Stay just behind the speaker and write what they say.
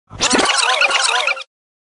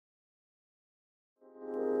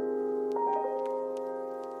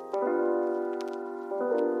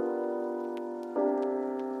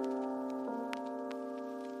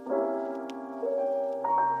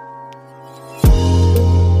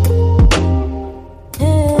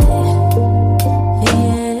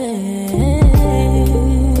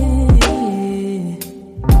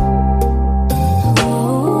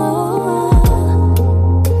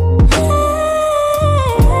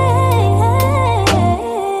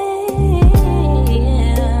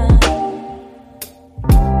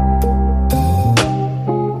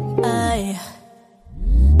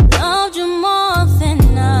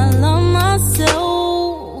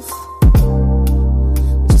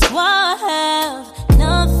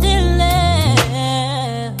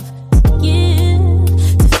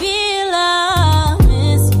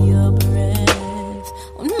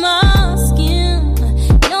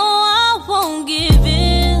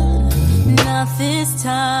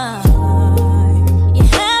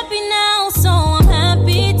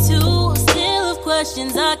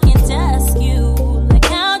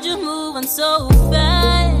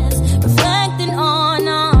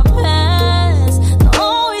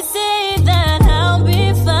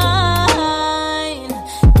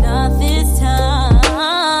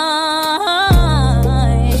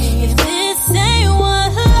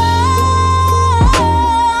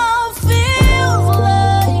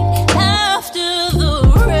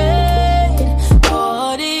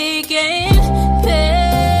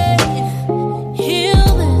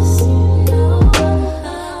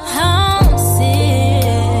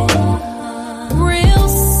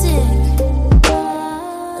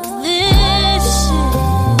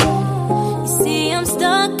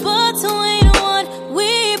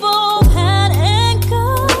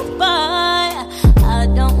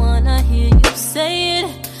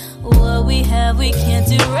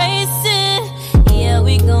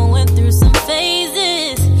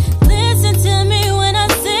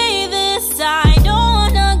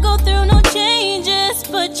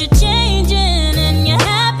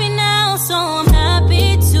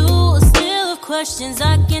questions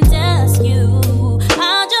I can't ask you.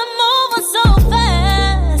 How'd you move on so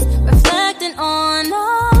fast? Reflecting on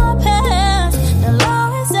our past. They'll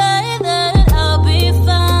always say that I'll be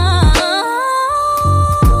fine.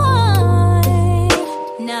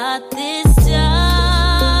 Not this time.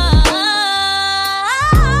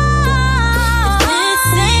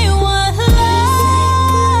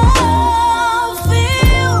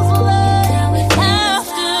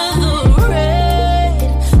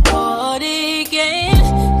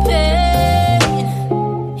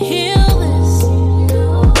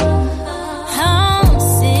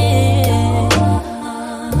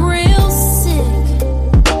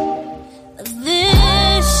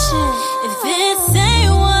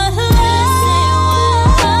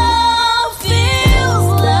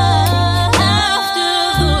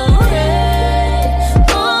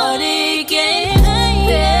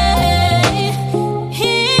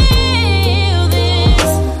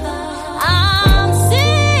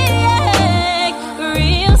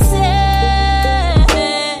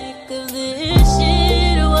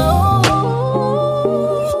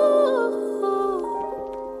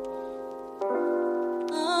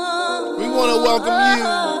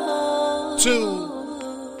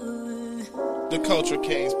 Culture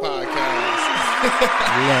Kings podcast.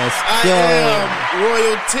 Let's I go. am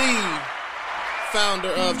Royal T, founder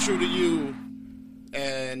of True to You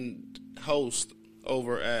and host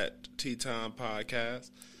over at T-Time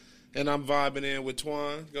Podcast. And I'm vibing in with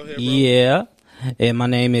Twan. Go ahead, bro. Yeah. And my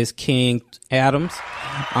name is King Adams.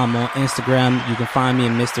 I'm on Instagram. You can find me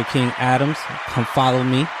at Mr. King Adams. Come follow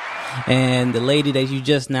me. And the lady that you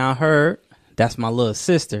just now heard, that's my little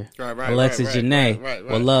sister, Alexis Janae. Right.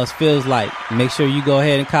 What Love Feels Like. Make sure you go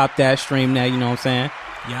ahead and cop that, stream that, you know what I'm saying?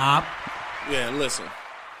 Yup. Yeah, listen.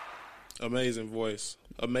 Amazing voice.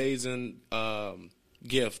 Amazing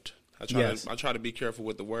gift. I try to be careful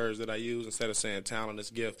with the words that I use instead of saying talent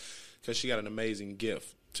is gift, because she got an amazing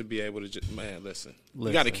gift to be able to just, man, listen.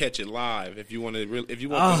 You got to catch it live if you want to. If you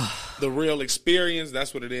want the real experience,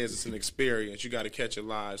 that's what it is. It's an experience. You got to catch it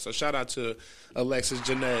live. So shout out to Alexis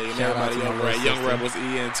Janae and everybody over at Young Rebels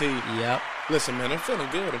ENT. Yep. Listen, man, I'm feeling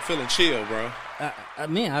good. I'm feeling chill, bro.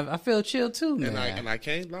 I feel chill too, man. And I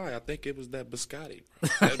can't lie. I think it was that biscotti,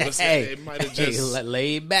 bro. Hey, it might have just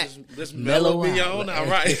laid back, just mellow me on. All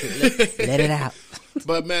right, let it out.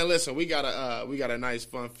 But man, listen, we got a nice,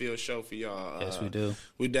 fun-filled show for y'all. Yes, we do.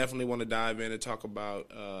 We definitely want to dive in and talk about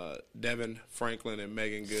Devin Franklin and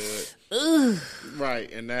Megan Good. Ugh.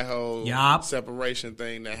 Right, and that whole separation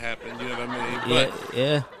thing that happened. You know what I mean? But,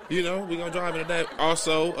 yeah. You know, we're going to drive into that.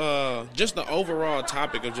 Also, just the overall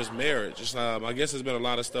topic of just marriage. I guess there's been a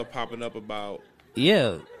lot of stuff popping up about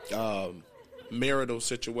marital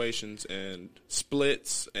situations and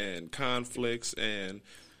splits and conflicts and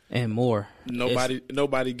more.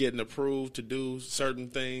 Nobody getting approved to do certain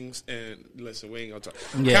things. And listen, we ain't gonna talk.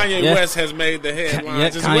 Kanye West has made the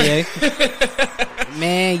headlines as well.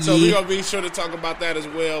 Man, so we're gonna be sure to talk about that as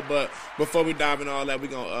well. But before we dive into all that, we're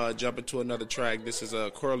gonna jump into another track. This is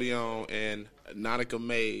Corleone and Nanika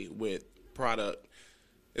May with Product.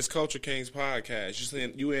 It's Culture Kings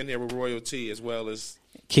podcast. You in here with Royal T as well as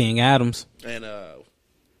King Adams. And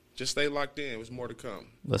just stay locked in. There's more to come.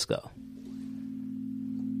 Let's go.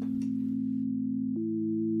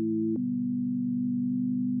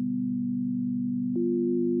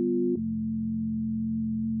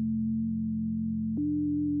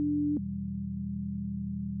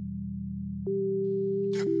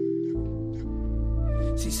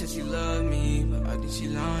 She said she loved me, but I think she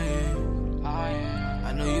lying.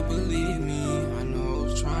 I know you believe me, I know I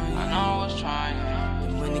was trying.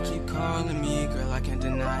 The money keep calling me, girl, I can't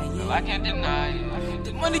deny it.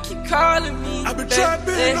 The money keep calling me. I've been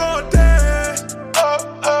trapping all day.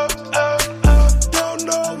 Don't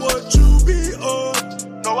know what you be on.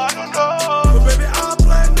 No, I don't know. But baby, I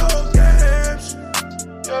play no games.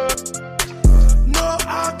 No,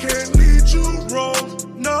 I can't lead you wrong.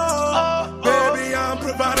 No, baby, I'm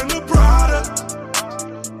providing the product.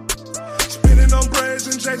 Spinning on braids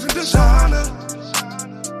and chasing designer.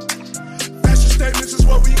 Fashion statements is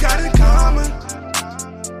what we got in common.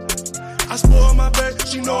 I spoil my babe,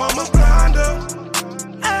 she know I'm a grinder.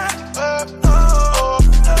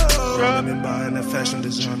 Women buying that fashion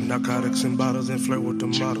design, narcotics and bottles and flirt with the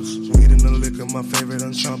models. Weed and the liquor, my favorite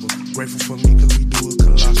ensemble. Grateful for me cause we do it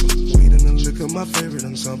colossal. Weed and the liquor, my favorite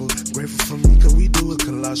ensemble. Grateful for me cause we do it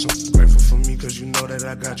colossal. Grateful for me cause you know that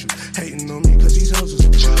I got you. Hating on me cause these hoes is a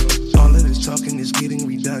problem. All of this talking is getting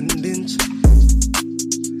redundant.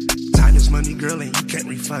 Time is money, girl, and you can't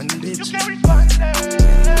refund it.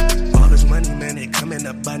 All this money, man, it come in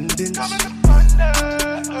abundance.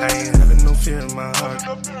 I ain't having no fear in my heart.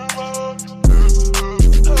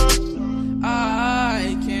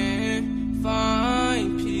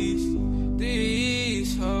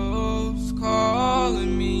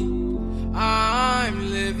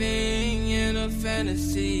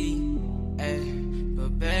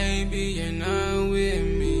 baby, you're not with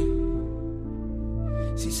me.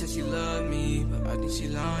 She said she loved me, but I think she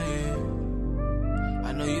lying.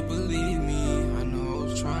 I know you believe me, I know I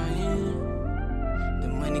was trying. The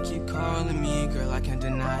money keep calling me, girl, I can't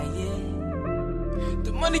deny it.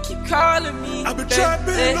 The money keep calling me. I've been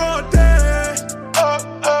trapping all day.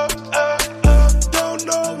 Don't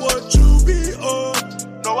know what you be on.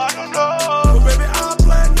 No, I don't know. But baby, I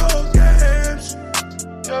play no games.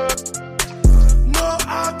 No,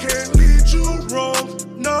 I can't lead you wrong.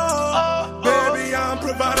 No, baby, I'm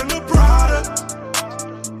providing the product.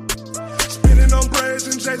 Spinning on braids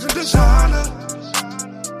and changing designer.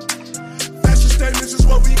 Fashion statements is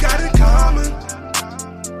what we got in common.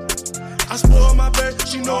 I spoil my babe,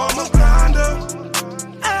 she know I'm a grinder.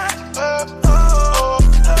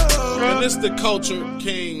 And this is the Culture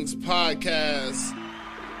Kings podcast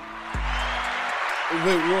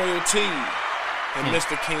with Royalty and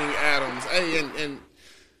Mr. King Adams. Hey, and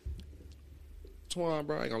Twan,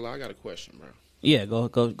 bro, I ain't gonna lie, I got a question, bro. Yeah,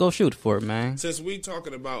 go shoot for it, man. Since we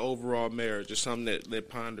talking about overall marriage, it's something that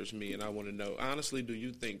ponders me, and I want to know, honestly, do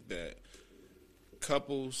you think that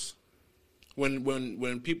couples,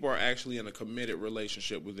 when people are actually in a committed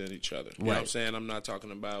relationship within each other, you know what I'm saying? I'm not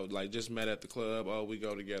talking about like just met at the club, oh, we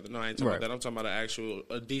go together. No, I ain't talking about that. I'm talking about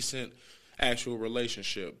a decent actual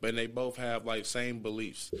relationship, and they both have like same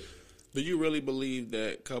beliefs. Do you really believe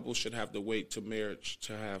that couples should have to wait to marriage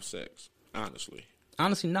to have sex? Honestly,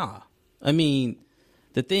 nah. I mean,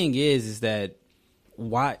 the thing is that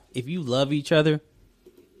why, if you love each other,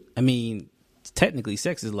 I mean, technically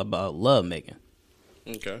sex is about love making.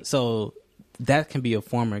 Okay. So that can be a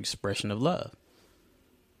form of expression of love.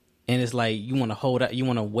 And it's like you want to hold out, you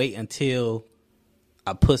want to wait until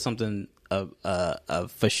I put something, a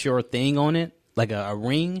for sure thing on it, like a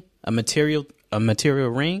ring, a material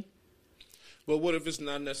ring. But what if it's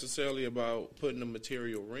not necessarily about putting a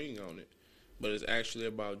material ring on it, but it's actually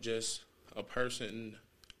about just a person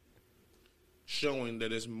showing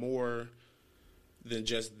that it's more than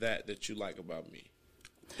just that you like about me.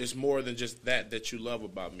 It's more than just that you love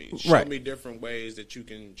about me. Show me different ways that you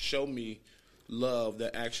can show me love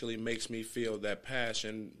that actually makes me feel that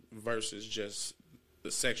passion versus just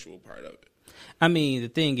the sexual part of it. I mean, the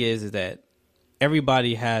thing is that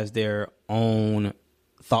everybody has their own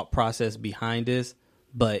thought process behind this,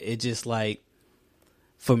 but it just like,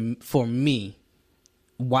 for me,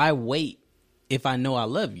 why wait if I know I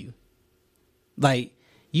love you? Like,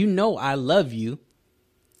 you know I love you.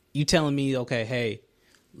 You telling me, okay, hey,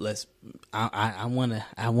 I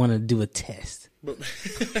wanna do a test.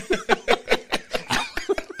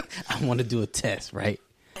 I wanna do a test, right?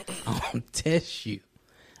 I wanna test you.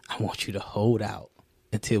 I want you to hold out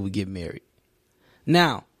until we get married.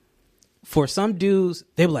 Now, for some dudes,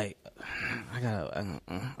 they're like, I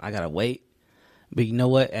gotta wait. But you know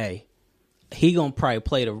what? Hey, he gonna probably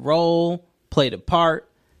play the role, play the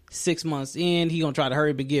part. 6 months in, he gonna try to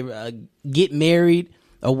hurry up and get married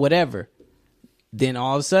or whatever. Then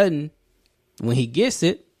all of a sudden, when he gets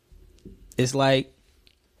it, it's like,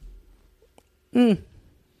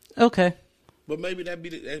 okay. But maybe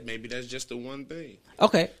maybe that's just the one thing.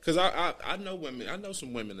 Okay. Because I know women. I know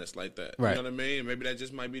some women that's like that. Right. You know what I mean? Maybe that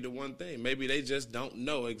just might be the one thing. Maybe they just don't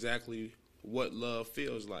know exactly what love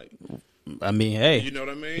feels like. I mean, hey. You know what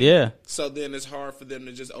I mean? Yeah. So then it's hard for them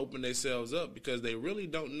to just open themselves up because they really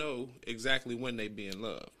don't know exactly when they be in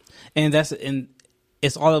love. And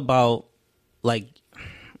it's all about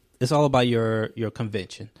your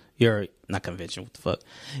convention. Your not convention, what the fuck?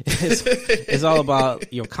 It's all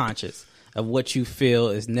about your conscience of what you feel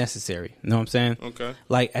is necessary. You know what I'm saying? Okay.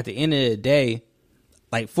 Like at the end of the day,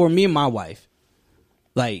 like for me and my wife,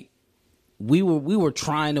 like we were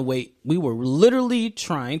trying to wait. We were literally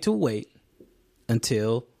trying to wait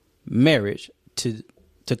until marriage to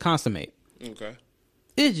consummate. Okay.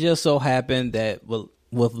 It just so happened that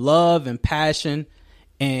with love and passion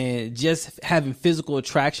and just having physical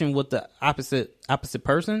attraction with the opposite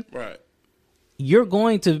person, right? You're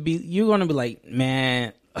going to be like,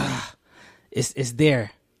 man, it's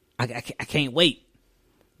there. I can't wait.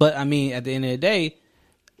 But I mean, at the end of the day,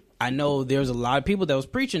 I know there's a lot of people that was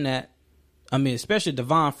preaching that. I mean, especially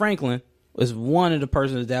Devon Franklin was one of the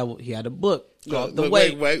persons that he had a book called The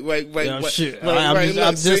Wait. Wait. I'm just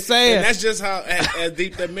saying. And that's just how as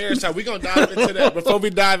deep that marriage time. We're gonna dive into that. Before we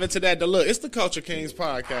dive into that, look, it's the Culture Kings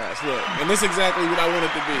podcast. Look, and this is exactly what I want it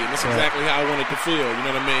to be. And this is exactly how I want it to feel. You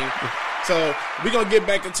know what I mean? So we're gonna get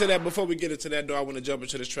back into that. Before we get into that, though, I want to jump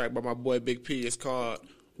into this track by my boy Big P. It's called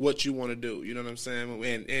What You Want to Do. You know what I'm saying?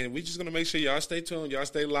 And we just gonna make sure y'all stay tuned, y'all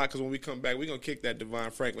stay locked, because when we come back, we're gonna kick that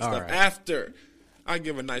Devon Franklin stuff after I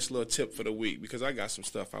give a nice little tip for the week because I got some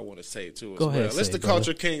stuff I want to say too. Go ahead. It's the brother.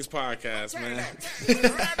 Culture Kings podcast, man.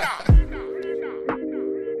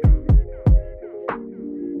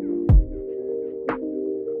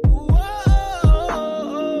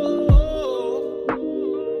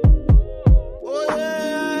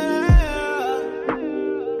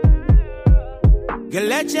 You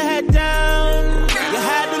let your head down, you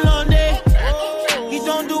had a long day. You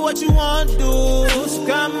don't do what you want to do, so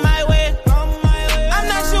come my way. I'm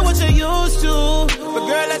not sure what you're used to, but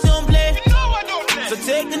girl, I don't play. So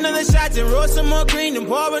take another shot and roll some more green and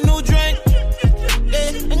pour a new drink. Yeah,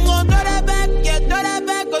 and go throw that back, yeah, throw that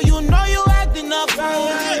back, or you know you acting up.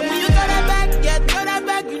 And when you throw that back, yeah, throw that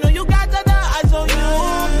back, you know you got the eyes on you.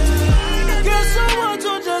 Girl, someone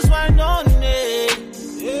to just wind on it.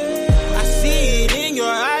 I see it in your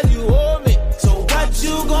eyes, you hold me. So what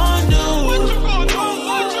you gonna do?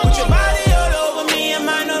 Put your body all over me and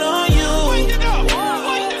mine all on you.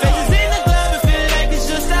 Faces in the club, it feel like it's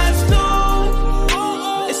just us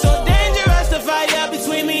two. It's so dangerous the fire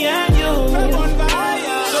between me and you. So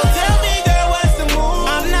tell me, girl, what's the move?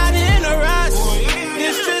 I'm not in a rush.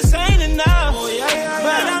 This just ain't enough.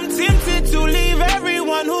 But I'm tempted to leave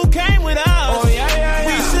everyone who came with us. We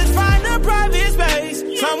should find a private space,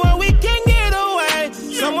 somewhere we can get away,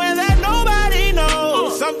 somewhere that nobody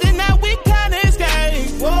knows, something that we can escape.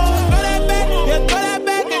 Whoa, throw that back, yeah, throw that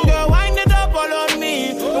back, and girl, wind it up all on me.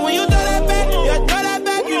 And when you throw that back, yeah, throw that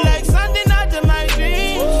back, you like something out of my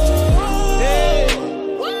dreams. Yeah.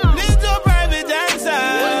 Little private dancer,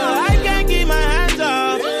 I can't keep my hands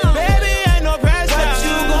up. Baby, ain't no pressure. What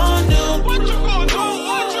you gonna do? Put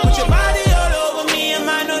your body all over me and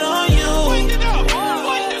mine all on you.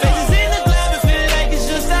 Faces in the club, it feel like it's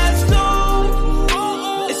just us two.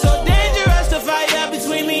 It's so dangerous the fire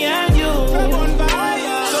between me and you. So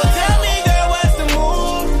tell me, girl, what's the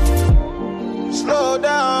move? Slow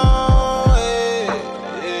down,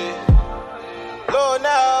 low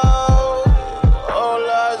now. All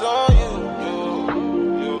eyes on you.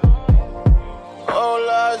 All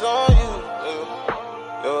eyes on you.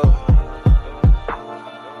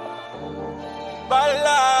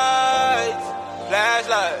 Spotlights,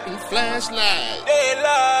 flashlights, Flashlight.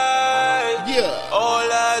 daylight. Yeah.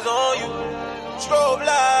 All eyes on you. Strobe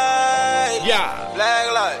light. Yeah.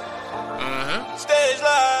 Flag light. Uh-huh. Stage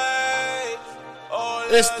light. All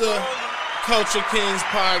It's eyes the on you. Culture Kings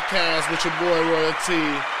podcast with your boy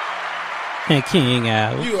Royalty. And King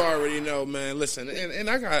Al. You already know, man. Listen, and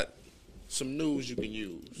I got some news you can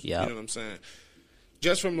use. Yep. You know what I'm saying?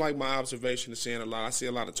 Just from like my observation of seeing a lot, I see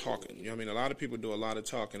a lot of talking. You know what I mean? A lot of people do a lot of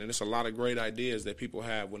talking, and it's a lot of great ideas that people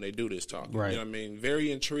have when they do this talking. Right. You know what I mean?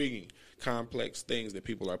 Very intriguing, complex things that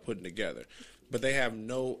people are putting together. But they have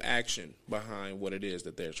no action behind what it is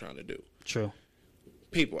that they're trying to do. True.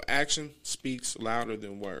 People, action speaks louder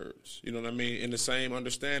than words. You know what I mean? In the same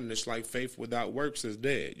understanding, it's like faith without works is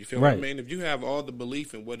dead. You feel what I Right. mean? If you have all the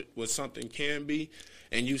belief in what something can be,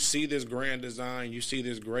 and you see this grand design, you see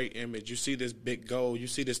this great image, you see this big goal, you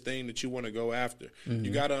see this thing that you want to go after,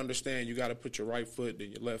 you got to understand, you got to put your right foot,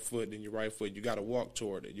 then your left foot, then your right foot. You got to walk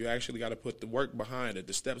toward it. You actually got to put the work behind it,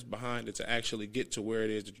 the steps behind it to actually get to where it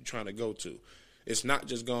is that you're trying to go to. It's not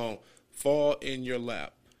just going to fall in your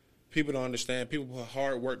lap. People don't understand. People put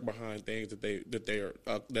hard work behind things that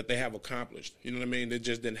they have accomplished. You know what I mean? It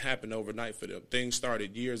just didn't happen overnight for them. Things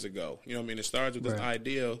started years ago. You know what I mean? It starts with this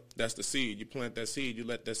idea. That's the seed. You plant that seed. You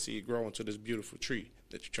let that seed grow into this beautiful tree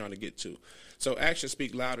that you're trying to get to. So actions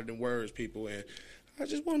speak louder than words, people. And I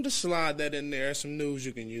just wanted to slide that in there. Some news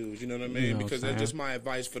you can use. You know what I mean? You know because what I'm that's just my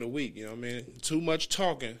advice for the week. You know what I mean? Too much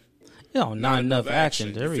talking. Not enough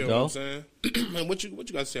action. There You we feel go. what I'm saying? Man, what you got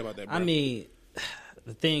to say about that, bro? I mean,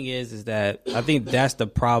 the thing is that I think that's the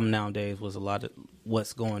problem nowadays was a lot of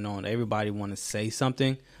what's going on. Everybody want to say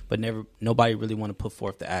something, but nobody really want to put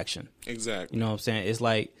forth the action. Exactly. You know what I'm saying? It's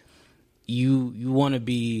like you want to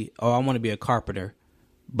be, I want to be a carpenter,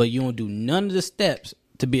 but you don't do none of the steps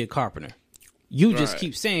to be a carpenter. You just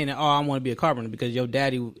keep saying that, I want to be a carpenter because your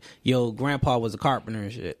grandpa was a carpenter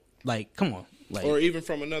and shit. Like, come on. Like, or even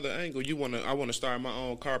from another angle, I want to start my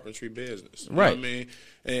own carpentry business. You right. know what I mean?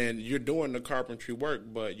 And you're doing the carpentry work,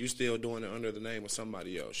 but you're still doing it under the name of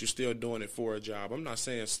somebody else. You're still doing it for a job. I'm not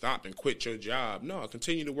saying stop and quit your job. No,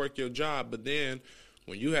 continue to work your job, but then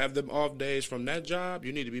when you have them off days from that job,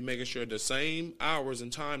 you need to be making sure the same hours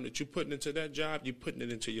and time that you're putting into that job, you're putting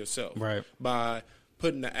it into yourself. Right. By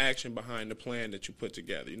putting the action behind the plan that you put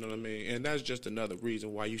together. You know what I mean? And that's just another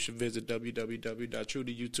reason why you should visit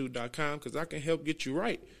www.truetoyou2.com because I can help get you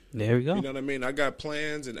right. There we go. You know what I mean? I got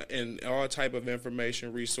plans and all type of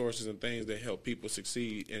information, resources, and things that help people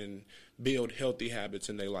succeed in build healthy habits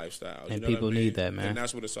in their lifestyle. And people need that, man. And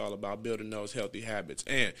that's what it's all about, building those healthy habits.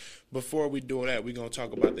 And before we do that, we're going to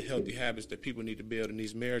talk about the healthy habits that people need to build in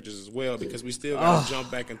these marriages as well, because we still got to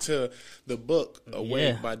jump back into the book,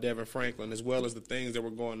 Awake by Devin Franklin, as well as the things that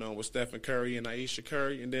were going on with Stephen Curry and Aisha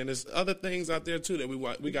Curry. And then there's other things out there, too, that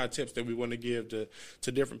we got tips that we want to give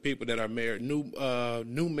to different people that are married,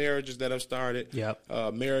 new marriages that have started,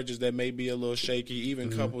 marriages that may be a little shaky,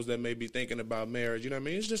 even couples that may be thinking about marriage. You know what I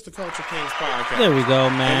mean? It's just the Culture Kings podcast. There we go,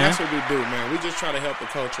 man. And that's what we do, man. We just try to help the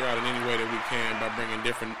culture out in any way that we can by bringing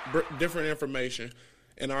different information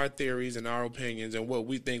and our theories and our opinions and what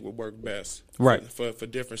we think would work best for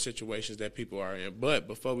different situations that people are in. But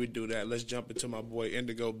before we do that, let's jump into my boy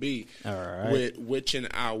Indigo B with Witching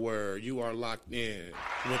Hour. You are locked in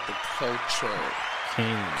with the Culture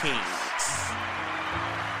Kings.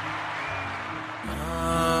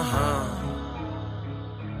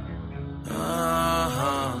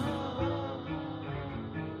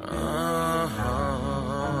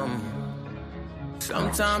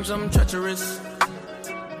 Sometimes I'm treacherous,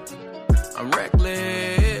 I'm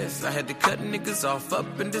reckless. I had to cut niggas off,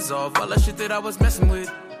 up and dissolve all that shit that I was messing with.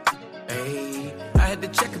 Hey, I had to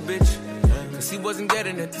check a bitch, cause he wasn't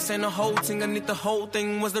getting it. This ain't the whole thing, I need the whole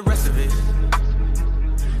thing was the rest of it.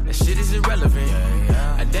 That shit is irrelevant.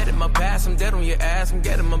 I dead in my past, I'm dead on your ass, I'm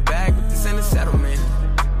getting my bag, but this ain't a settlement.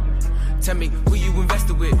 Tell me who you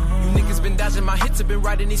invested with. You niggas been dodging my hits, have been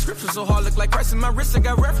writing these scriptures so hard, look like Christ in my wrist, I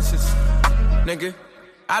got references. Nigga,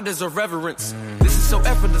 I deserve reverence. This is so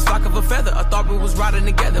effortless, like of a feather. I thought we was riding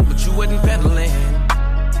together, but you wasn't pedaling.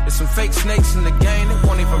 There's some fake snakes in the game that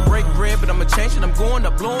won't even break bread, but I'ma change it, I'm going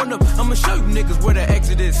up, blowing up. I'ma show you niggas where the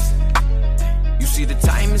exit is. You see the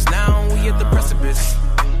time is now, we at the precipice.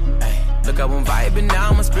 Ay, look how I'm vibing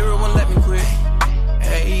now, my spirit won't let me quit.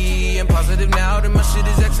 Hey, I'm positive now that my shit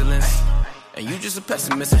is excellence. And you just a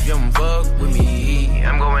pessimist if you don't fuck with me.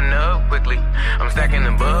 I'm going up quickly, I'm stacking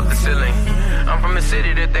above the ceiling. I'm from a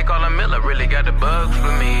city that they call a mill, I really got the bugs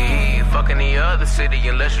with me. Fucking the other city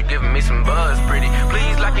unless you're giving me some buzz, pretty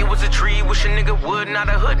please, like it was a tree, wish a nigga would, not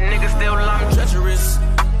a hood nigga, still I'm treacherous.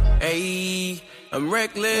 Ayy, I'm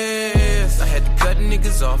reckless, I had to cut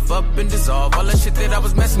niggas off, up and dissolve all that shit that I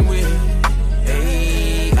was messing with.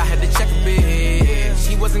 Ayy, I had to check a bit.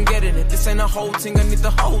 She wasn't getting it, this ain't a whole thing, I need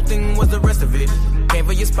the whole thing was the rest of it. Came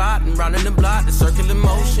for your spot and round in the block, the circular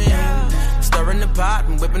motion. Stirring the pot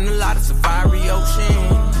and whipping a lot, it's a fiery ocean.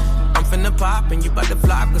 I'm finna pop and you bout to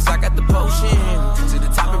fly, cause I got the potion. To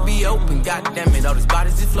the top it be open, goddammit, all these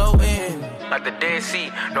bodies is floating. Like the Dead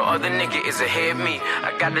Sea, no other nigga is ahead of me.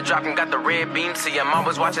 I got the drop and got the red beam, see I'm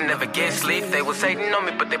always watching, never get sleep. They was hating on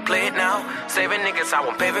me, but they play it now. Saving niggas out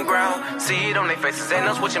on paving ground. See it on their faces, ain't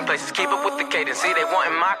no switching places. Keep up with the cadence, see they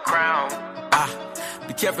wanting my crown.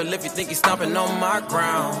 Be careful if you think he's stomping on my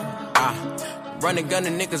ground. Running,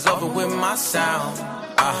 gunning niggas over with my sound.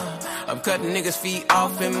 I'm cutting niggas' feet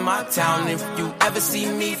off in my town. If you ever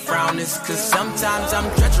see me frown, it's cause sometimes I'm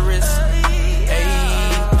treacherous.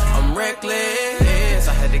 Ayy, I'm reckless.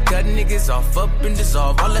 I had to cut niggas off, up and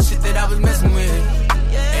dissolve all that shit that I was messing with.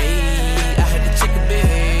 Ayy, I had to check a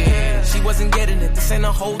bit. She wasn't getting it, this ain't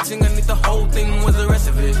the whole thing, I need the whole thing was the rest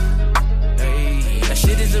of it. Ayy, that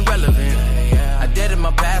shit is irrelevant. I dead in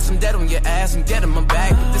my past, I'm dead on your ass, I'm dead in my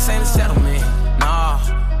bag, but this ain't a settlement.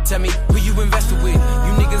 Nah, tell me who you invested with.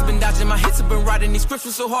 You niggas been dodging my hits, I've been writing these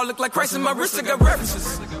scriptures so hard, look like Christ in my wrist, I got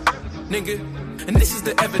references. Nigga, and this is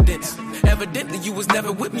the evidence. Evidently you was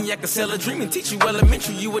never with me, I could sell a dream and teach you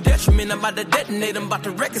elementary. You a detriment, I'm about to detonate, I'm about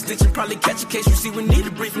to wreck a stitch and probably catch a case. You see we need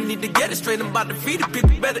a brief, we need to get it straight. I'm about to feed it, people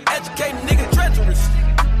better educate, nigga treacherous.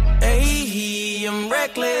 Ayy, I'm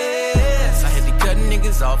reckless. I had to cut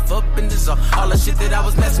niggas off, up and dissolve all the shit that I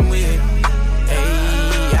was messing with.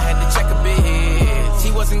 Ayy, I had to check a bit.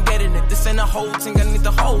 She wasn't getting it, this ain't a whole thing, I need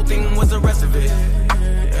the whole thing was the rest of it.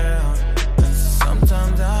 Yeah,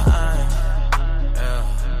 sometimes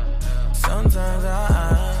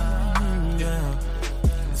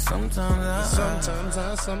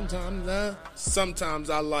Sometimes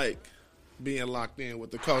I like being locked in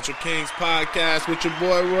with the Culture Kings podcast with your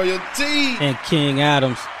boy Royalty and King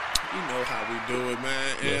Adams. You know how we do it,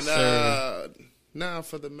 man. Yes, and now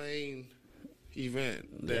for the main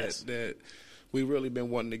event that we really been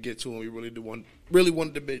wanting to get to, and we really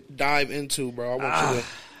wanted to dive into, bro. I want you to,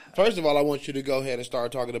 first of all, I want you to go ahead and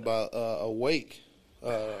start talking about Awake,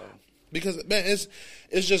 because man,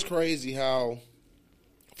 it's just crazy how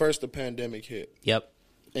first the pandemic hit. Yep.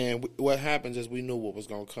 And what happens is we knew what was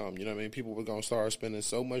going to come. You know what I mean? People were going to start spending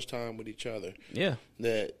so much time with each other. Yeah.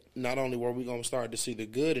 That not only were we going to start to see the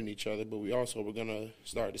good in each other, but we also were going to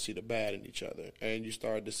start to see the bad in each other. And you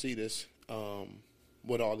started to see this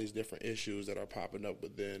with all these different issues that are popping up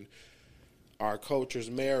within our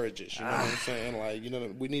culture's marriages. You know what I'm saying? Like, you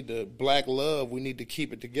know, we need the black love. We need to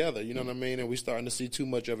keep it together. You know what I mean? And we're starting to see too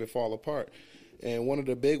much of it fall apart. And one of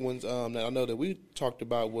the big ones that I know that we talked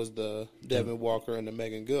about was the Devin Walker and the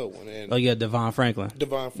Megan Good one. And Devon Franklin.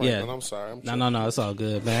 Devon Franklin. Yeah. I'm sorry. No. It's all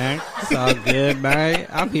good, man. It's all good, man.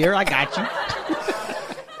 I'm here. I got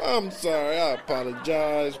you. I'm sorry. I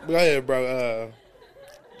apologize. Go ahead, bro.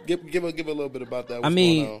 Give a little bit about that. What's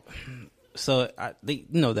going on? So,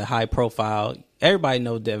 the high profile, everybody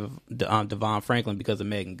know Devon Franklin because of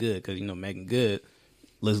Megan Good, because, Megan Good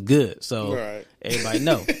looks good. So, everybody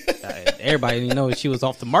know. Everybody didn't know she was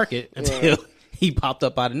off the market until he popped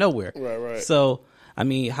up out of nowhere. Right. So,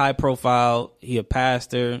 high profile, he a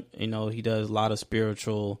pastor, he does a lot of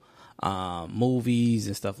spiritual movies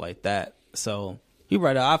and stuff like that. So,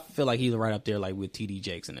 I feel like he's right up there like with TD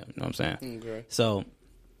Jakes and them, you know what I'm saying? Okay. So,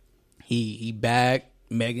 he bagged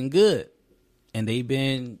Megan Good. And they've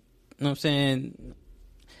been, you know what I'm saying?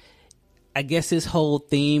 I guess his whole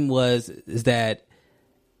theme is that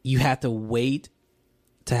you have to wait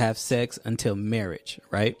to have sex until marriage,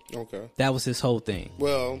 right? Okay. That was his whole thing.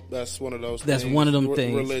 Well, that's one of those That's things. one of them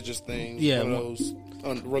things. Religious things. Yeah. One of those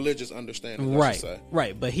religious understandings, right. I should say.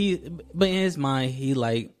 Right. But in his mind, he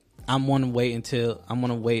like, I'm gonna wait until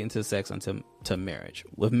sex until marriage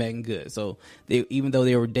with Megan Good. So even though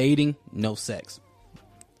they were dating, no sex.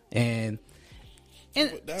 And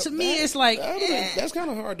to me, it's like that's kind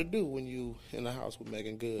of hard to do when you in the house with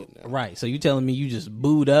Megan Good. Now. Right. So you telling me you just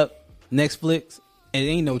booed up Netflix and it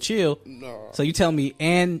ain't no chill? No. So you telling me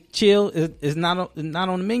and chill is not on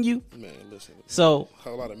the menu? Man, listen. So a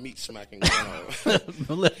whole lot of meat smacking going on.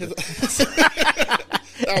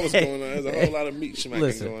 That was going on. There's a whole lot of meat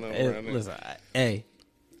smacking going on around there.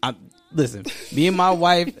 Listen. Me and my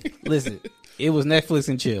wife. Listen. It was Netflix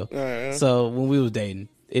and chill. Right. So when we was dating,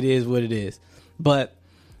 it is what it is. But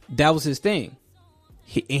that was his thing.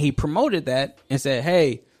 He promoted that and said,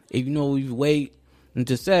 hey, if you wait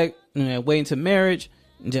until sex, wait until marriage,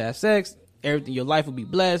 and to have sex, everything, your life will be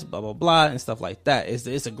blessed, blah, blah, blah, and stuff like that.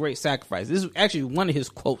 It's a great sacrifice. This is actually one of his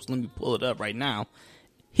quotes. Let me pull it up right now.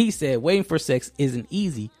 He said, waiting for sex isn't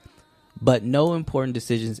easy, but no important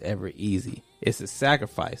decision is ever easy. It's a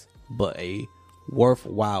sacrifice, but a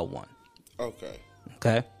worthwhile one.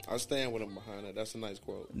 Okay. I stand with him behind that. That's a nice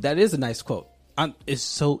quote. That is a nice quote.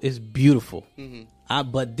 It's beautiful. Mm-hmm.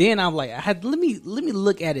 But then I'm like, let me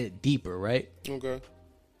look at it deeper, right? Okay.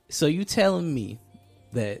 So you telling me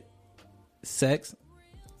that sex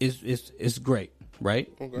is great,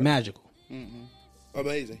 right? Okay. Magical. Mm-hmm.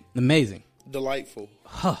 Amazing. Delightful.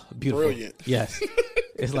 Beautiful. Brilliant. Yes.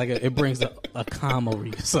 It's like it brings a calm over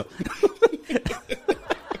you. So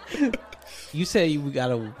you say we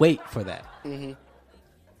gotta wait for that. Mm-hmm.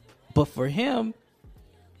 But for him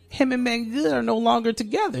and Megan Good are no longer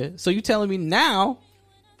together. So you telling me now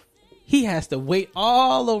he has to wait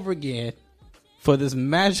all over again for this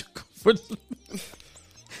magical.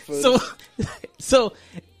 So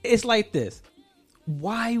it's like this.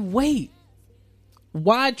 Why wait?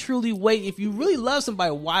 Why truly wait? If you really love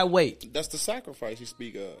somebody, why wait? That's the sacrifice you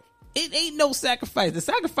speak of. It ain't no sacrifice. The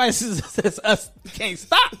sacrifice is us can't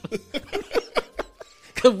stop.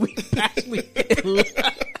 Because we actually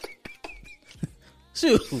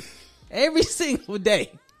shoot every single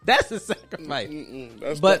day. That's a sacrifice.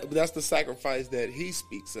 That's the sacrifice that he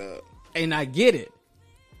speaks of. And I get it.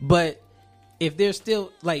 But if there's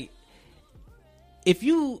still like, if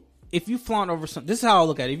you flaunt over some, this is how I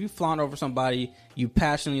look at it. If you flaunt over somebody, you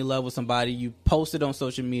passionately love with somebody, you post it on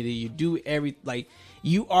social media, you do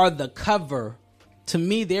you are the cover. To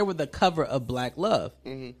me, they were the cover of Black Love.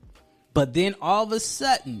 Mm-hmm. But then all of a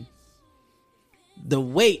sudden, the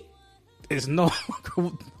wait is no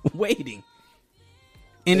longer waiting.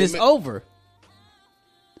 And it's over.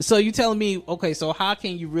 So you telling me, okay, so how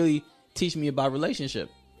can you really teach me about relationship?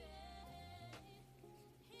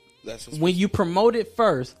 When you promote it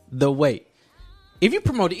first, the wait. If you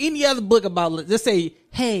promote any other book about, let's say,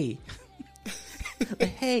 hey,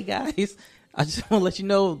 hey guys, I just want to let you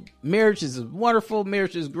know marriage is wonderful,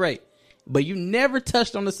 marriage is great. But you never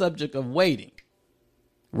touched on the subject of waiting.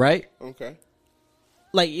 Right? Okay.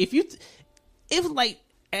 Like if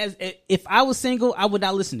I was single, I would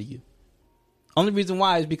not listen to you. Only reason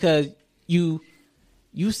why is because you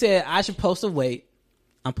said I should post a wait.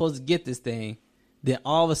 I'm supposed to get this thing. Then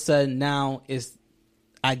all of a sudden now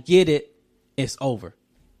I get it. It's over.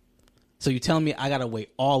 So you're telling me I got to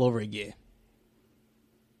wait all over again.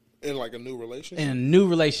 In like a new relationship? In a new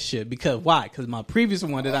relationship. Because why? Because my previous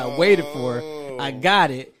one that I waited for, I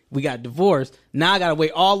got it. We got divorced. Now I got to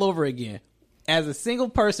wait all over again. as a single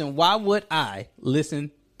person, why would I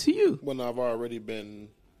listen to you? When I've already been,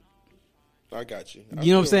 I got you.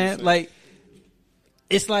 You know what I'm saying? Like,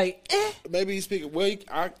 it's like, maybe he's speaking. Well,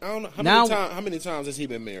 I don't know how many times has he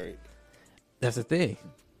been married? That's the thing.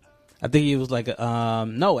 I think he was like,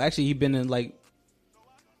 no, actually, he been in like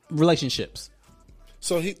relationships.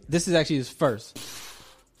 So this is actually his first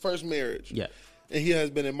marriage. Yeah, and he has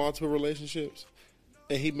been in multiple relationships,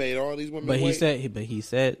 and he made all these women. But wait. he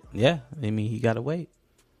said, yeah. I mean, he gotta wait.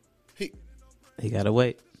 He gotta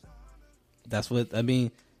wait. That's what I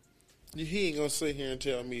mean. He ain't gonna sit here and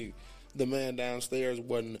tell me the man downstairs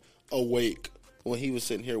wasn't awake when he was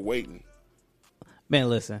sitting here waiting. Man,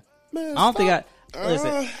 listen. Man, I don't think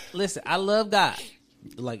listen. I love God,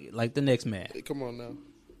 like the next man. Hey, come on now,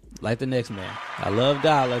 like the next man. I love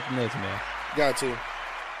God like the next man. Got to.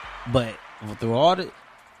 But through all the,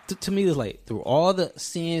 to me, it's like through all the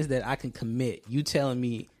sins that I can commit, you telling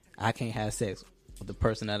me I can't have sex with the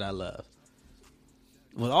person that I love.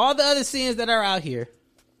 With all the other sins that are out here,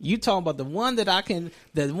 you talking about the one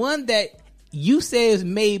that you say is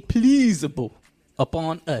made pleasable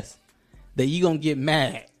upon us, that you gonna get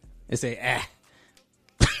mad and say,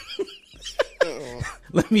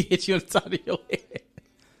 let me hit you on the side of your head.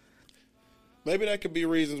 Maybe that could be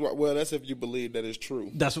reasons why. Well, that's if you believe that it's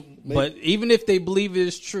true. But even if they believe it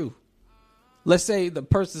is true, let's say the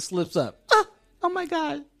person slips up. Oh my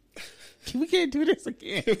God, we can't do this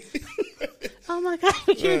again. Oh my God,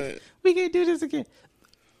 we can't do this again.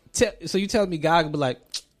 So you telling me God could be like,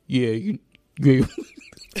 yeah,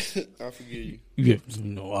 I forgive you. Yeah,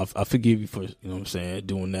 I forgive you for, what I'm saying,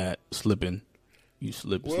 doing that, slipping. You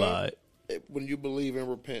slip, slide. When you believe in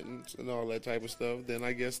repentance and all that type of stuff, then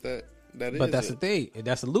I guess that is. But that's the thing.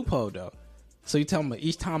 That's a loophole, though. So you tell me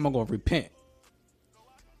each time I'm going to repent.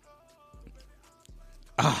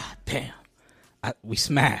 Damn. We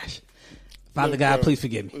smash. Father God, please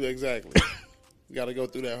forgive me. Exactly. You got to go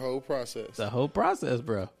through that whole process. The whole process,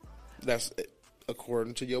 bro. That's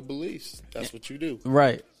according to your beliefs. That's what you do.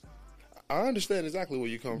 Right. I understand exactly where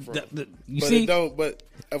you come from. But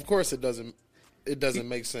of course it doesn't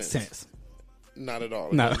make sense. Not at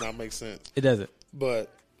all. It does not make sense. It doesn't. But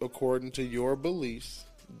according to your beliefs,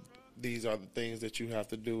 these are the things that you have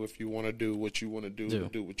to do if you want to do what you want to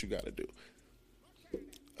do what you got to do.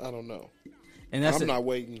 I don't know. And I'm not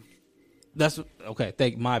waiting. That's okay.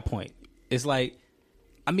 Take my point. It's like,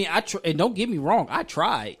 I mean, and don't get me wrong, I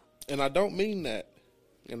tried, and I don't mean that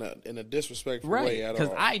in a disrespectful way at all.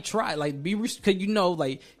 Because I tried, like, cause you know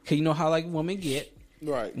how like women get,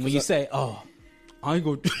 right? When you say, "Oh, I ain't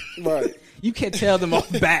gonna," right? You can't tell them off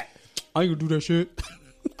the bat. I ain't gonna do that shit.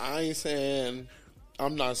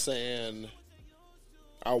 I'm not saying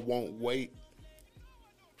I won't wait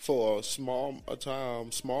for a small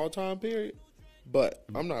time period, but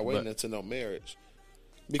I'm not waiting until no marriage.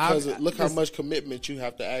 Because look how much commitment you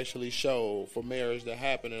have to actually show for marriage to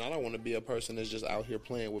happen. And I don't want to be a person that's just out here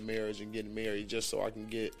playing with marriage and getting married just so I can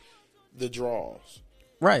get the draws.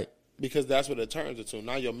 Right. Because that's what it turns into.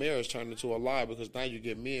 Now your marriage turned into a lie because now you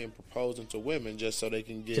get men proposing to women just so they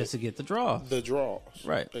can get... Just to get the draws. The draws.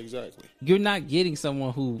 Right. Exactly. You're not getting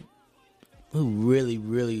someone who really,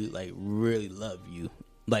 really, really love you.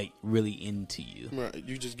 Like, really into you. Right.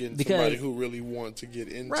 You just getting somebody who really wants to get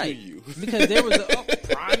into you. Because there was a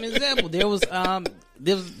prime example. There was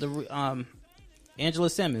the Angela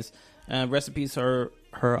Simmons. Rest in peace, her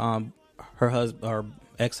husband, her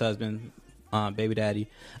ex-husband, baby daddy.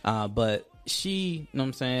 But she, you know what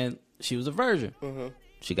I'm saying, she was a virgin. Uh-huh.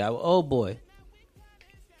 She got with old boy.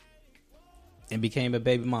 And became a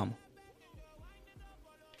baby mama.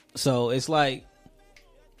 So it's like,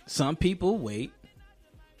 some people wait.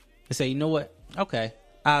 And say, you know what? Okay,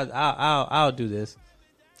 I'll do this.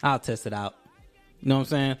 I'll test it out. You know what I'm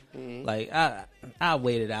saying? Mm-hmm. Like I'll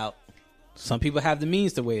wait it out. Some people have the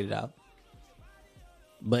means to wait it out,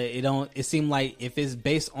 but it don't. It seems like if it's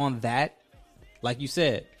based on that, like you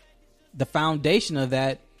said, the foundation of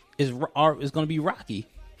that is going to be rocky.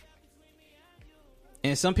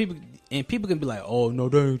 And people can be like, "Oh no,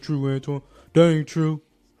 that ain't true, Antoine. That ain't true.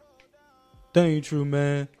 That ain't true,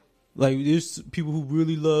 man." Like, there's people who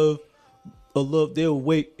really love, they'll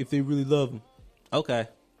wait if they really love them. Okay.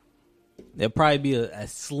 There'll probably be a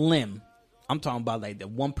slim, I'm talking about like the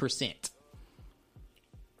 1%.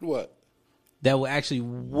 What? That will actually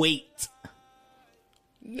wait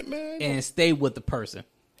and stay with the person.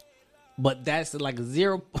 But that's like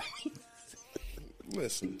 0.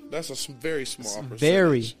 Listen, that's a very small percentage.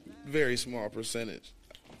 Very. Very small percentage.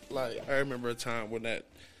 Like, I remember a time when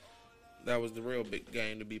That was the real big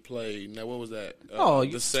game to be played. Now, what was that? The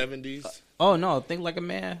 70s? Oh, no. Think Like a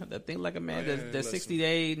Man. Think Like a Man. Man, The listen.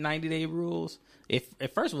 60-day, 90-day rules. If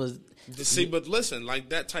at first was... See, but listen, like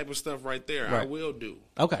that type of stuff right there, I Right. will do.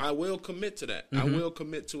 Okay. I will commit to that. I will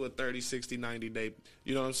commit to a 30, 60, 90 day.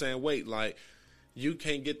 You know what I'm saying? Wait, like, you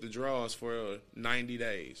can't get the draws for 90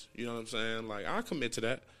 days. You know what I'm saying? Like, I commit to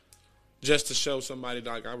that. Just to show somebody,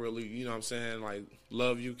 like, I really, you know what I'm saying, like,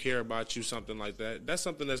 love you, care about you, something like that. That's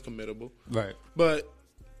something that's committable. Right. But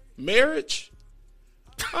marriage,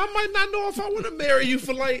 I might not know if I want to marry you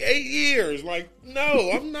for like 8 years. Like,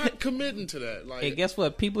 no, I'm not committing to that. Like, And guess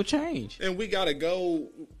what? People change. and we got to go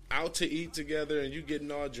out to eat together and you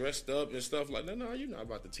getting all dressed up and stuff like that. No, you're not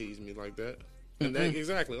about to tease me like that. And that,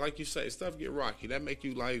 exactly, like you say, stuff get rocky. That make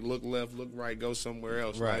you, like, look left, look right, go somewhere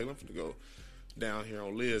else. Right. Like, I'm going to go down here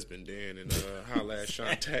on Lisbon then and holla at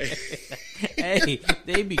Shantae. Hey,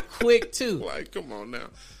 they be quick, too. Like, come on now.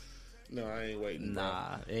 No, I ain't waiting. bro.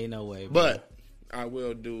 Nah, ain't no way. Bro. But I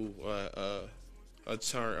will do a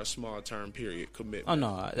small term period commitment. Oh, no.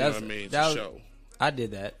 You know That's, what I mean? that To was, show. I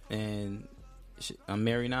did that, and I'm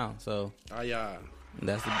married now, so Yeah.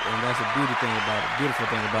 that's the beautiful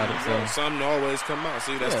thing about it. So, So something always come out.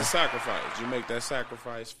 See, that's Yeah. the sacrifice. You make that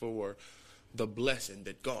sacrifice for the blessing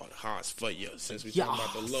that God has for you. Since we talking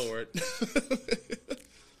about the Lord.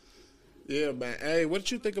 Yeah, man. Hey, what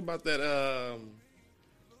did you think about that?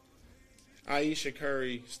 Aisha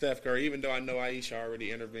Curry, Steph Curry. Even though I know Aisha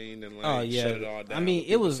already intervened and shut it all down. I mean, it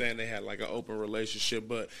People was saying they had like an open relationship,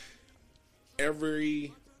 but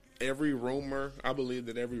every rumor, I believe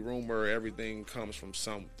that every rumor, everything comes from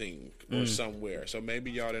something or somewhere. So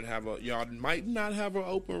maybe y'all might not have an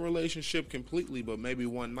open relationship completely, but maybe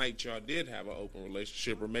one night y'all did have an open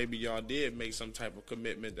relationship, or maybe y'all did make some type of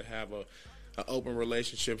commitment to have an open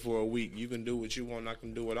relationship for a week. You can do what you want, I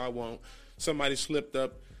can do what I want. Somebody slipped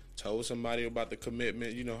up, told somebody about the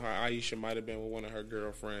commitment. You know how Aisha might have been with one of her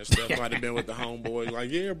girlfriends. Steph might have been with the homeboy.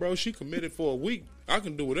 Like, yeah, bro, she committed for a week. I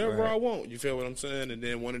can do whatever I want. You feel what I'm saying? And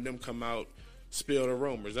then one of them come out, spill the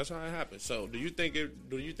rumors. That's how it happens. So, do you think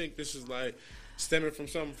this is like stemming from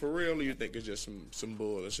something for real, or you think it's just some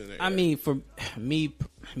bullshit in there? I mean, for me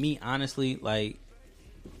honestly, like,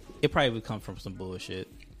 it probably would come from some bullshit.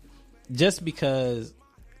 Just because,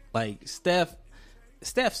 like, Steph's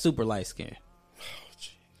super light skinned.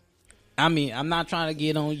 I mean, I'm not trying to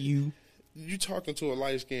get on you. You talking to a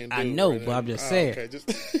light skinned dude. I know, right but now. I'm just saying. Okay,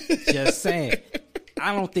 Just saying.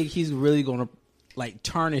 I don't think he's really gonna like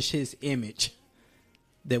tarnish his image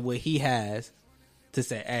that what he has to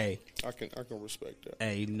say, hey, I can respect that.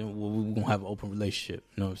 hey, you know, we're gonna have an open relationship.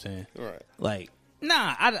 You know what I'm saying? All right. Like,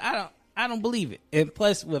 nah, I don't believe it. And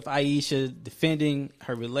plus, with Aisha defending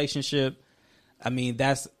her relationship, I mean,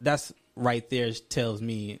 that's right there tells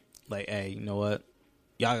me like, hey, you know what?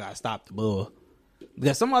 Y'all gotta stop the bull.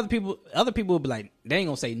 Because some other people will be like, they ain't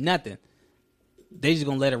gonna say nothing. They just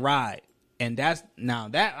gonna let it ride. And that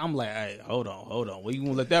I'm like, hey, hold on. What you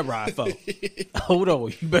gonna let that ride for? Hold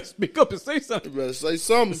on, you better speak up and say something. You better say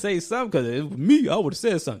something. Say something, because if it was me, I would have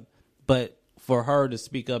said something. But for her to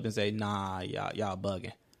speak up and say, nah, y'all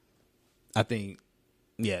bugging, I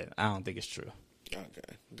don't think it's true.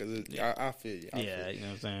 Okay, because I feel you. I feel You know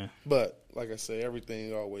what I'm saying? But like I say,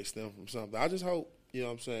 everything always stems from something. I just hope, you know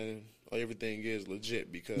what I'm saying, everything is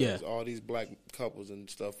legit, because all these black couples and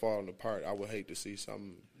stuff falling apart. I would hate to see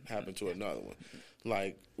something happen to another one.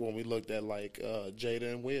 Like when we looked at like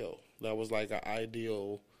Jada and Will, that was like an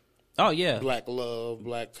ideal black love,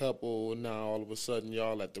 black couple, and now all of a sudden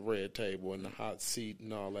y'all at the red table in the hot seat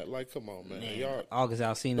and all that. Like, come on, man. Y'all August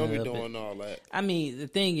Alsina don't be doing all that. I mean, the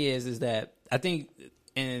thing is that I think,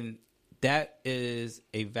 and that is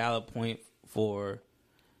a valid point for,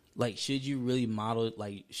 like, should you really model,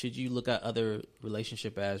 like, should you look at other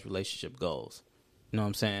relationship as relationship goals? You know what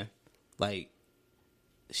I'm saying? Like,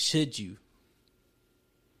 should you?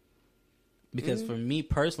 Because for me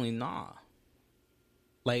personally, nah.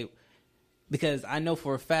 Like, because I know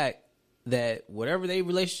for a fact that whatever they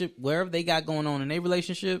got going on in their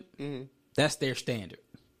relationship, that's their standard.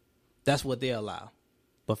 That's what they allow.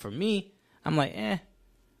 But for me, I'm like,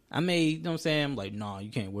 I may, you know what I'm saying? I'm like, nah,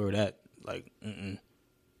 you can't wear that. Like,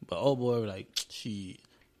 But oh boy, like, shit,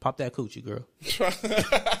 pop that coochie, girl.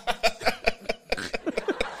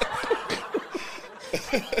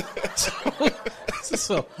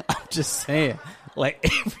 So I'm just saying, like,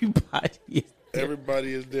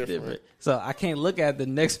 everybody is different. So I can't look at the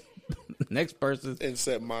next person and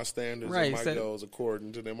set my standards and my goals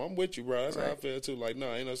according to them. I'm with you, bro. That's how I feel too. Like,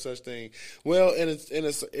 no, ain't no such thing. Well, and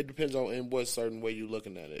it depends on in what certain way you're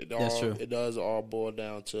looking at it. That's true. It does all boil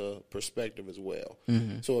down to perspective as well.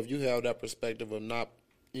 Mm-hmm. So if you have that perspective of not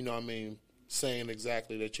you know what I mean, saying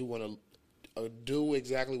exactly that you want to do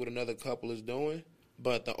exactly what another couple is doing,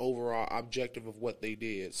 but the overall objective of what they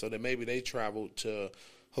did. So that maybe they traveled to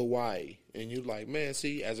Hawaii, and you're like, man,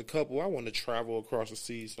 see, as a couple, I want to travel across the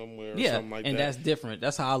sea somewhere or something like that. And that's different.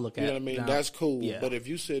 That's how I look at it. You know what I mean? Now, that's cool. yeah. But if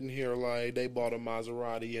you sitting here like they bought a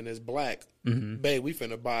Maserati and it's black, babe, we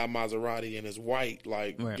finna buy a Maserati and it's white,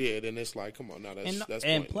 like, yeah, then it's like, come on, now that's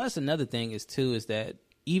and plus another thing is that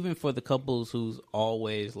even for the couples who's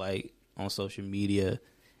always like on social media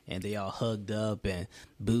and they all hugged up and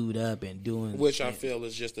booed up and doing, which I feel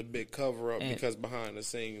is just a big cover up, because behind the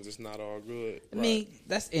scenes it's not all good. I mean,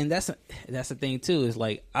 that's the thing too. Is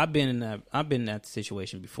like I've been in that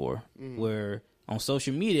situation before where on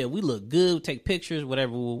social media we look good, take pictures,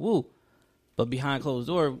 whatever, woo woo, but behind closed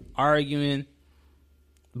door arguing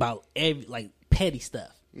about petty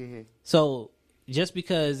stuff. So just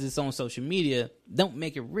because it's on social media, don't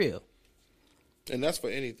make it real. And that's for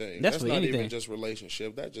anything. That's not even just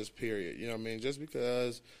relationship. That's just period. You know what I mean? Just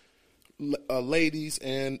because ladies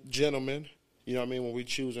and gentlemen, you know what I mean, when we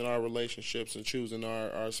choosing our relationships and choosing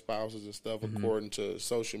our spouses and stuff according to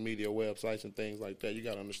social media websites and things like that, you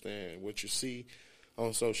got to understand what you see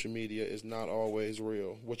on social media is not always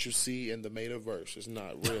real. What you see in the metaverse is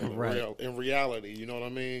not real. Real in reality. You know what I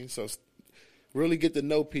mean? So really get to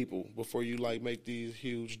know people before you like make these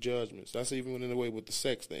huge judgments. That's even in the way with the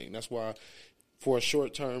sex thing. That's why for a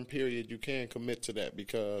short-term period, you can commit to that,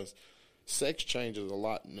 because sex changes a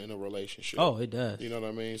lot in a relationship. Oh, it does. You know what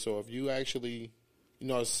I mean? So if you actually,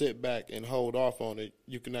 sit back and hold off on it,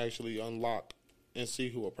 you can actually unlock and see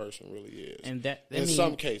who a person really is. And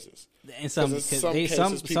some cases. In some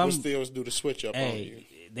cases, people still do the switch up on you.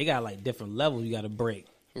 They got like different levels you got to break.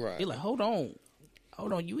 Right. You're like, hold on,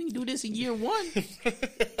 you ain't do this in year 1.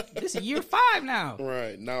 This is year 5 now.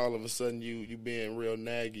 Right. Now all of a sudden you being real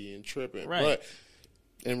naggy and tripping. Right. But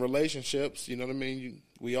in relationships, you know what I mean,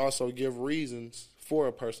 we also give reasons for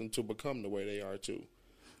a person to become the way they are too.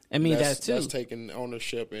 I mean, that's taking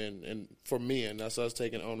ownership, and for men, that's us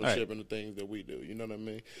taking ownership in the things that we do. You know what I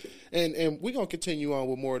mean? And we're going to continue on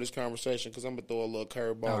with more of this conversation, because I'm going to throw a little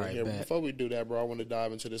curveball in here. But before we do that, bro, I want to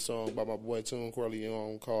dive into this song by my boy Tune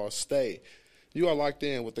Corleone called Stay. You are locked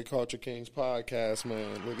in with the Culture Kings podcast,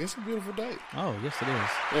 man. Look, it's a beautiful day. Oh, yes, it is.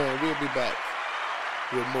 And we'll be back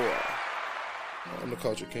with more on the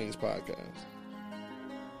Culture Kings podcast.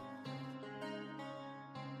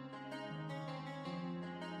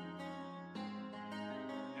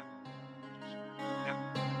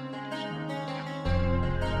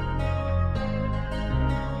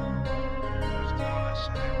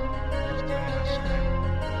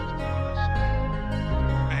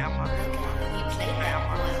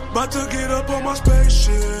 About to get up on my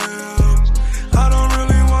spaceship. I don't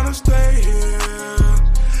really wanna stay here.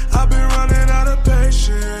 I've been running out of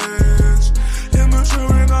patience,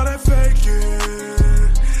 immature and all that faking.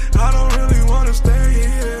 I don't really wanna stay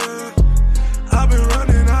here. I've been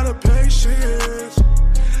running out of patience,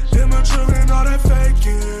 immature and all that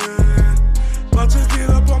faking. About to get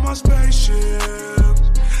up on my spaceship.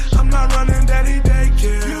 I'm not running daddy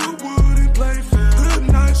daycare. You wouldn't play fair. Good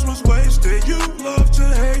nights was wasted. You love to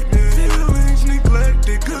hate me. Feelings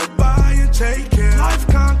neglected. Goodbye and take care. Life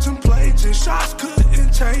contemplated. Shots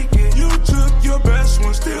couldn't take it. You took your best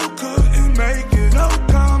one, still couldn't make it. No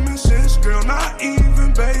common sense, girl, not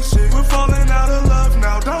even basic. We're falling out of love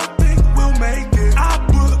now. Don't think we'll make it. I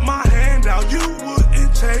put my hand out. You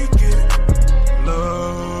wouldn't take it.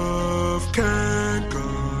 Love can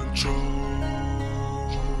control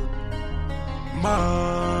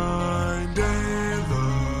mind and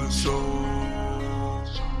the soul.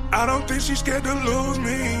 I don't think she's scared to lose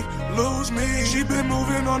me. She been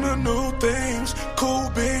moving on to new things, cool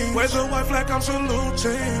beans. Where's the white flag I'm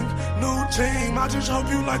saluting? New team, I just hope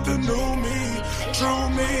you like the new me, true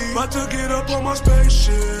me. About to get up on my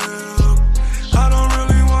spaceship. I don't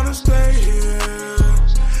really wanna stay here.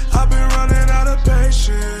 I've been running out of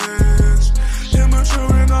patience,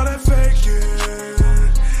 immature and all that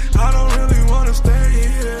faking. I don't really wanna stay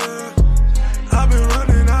here. I've been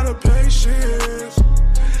running out of patience,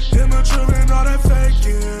 immature and all that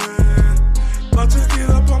faking. About to get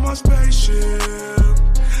up on my spaceship.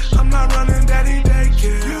 I'm not running daddy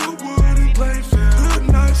daycare. You wouldn't play fair. Good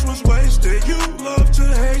nights was wasted. You love to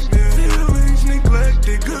hate me. Feelings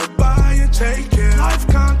neglected. Goodbye and take care. Life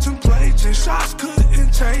contemplating. Shots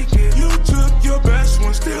couldn't take it. You took your best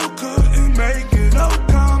one, still couldn't make it. No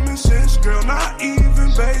common sense, girl, not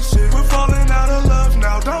even basic. We're falling out of love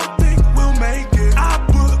now. Don't think we'll make it. I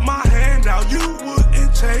put my hand out. You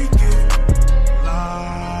wouldn't take it.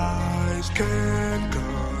 Lies can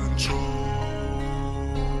control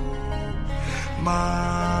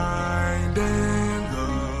my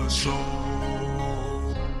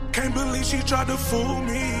Can't believe she tried to fool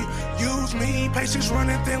me. Use me, patience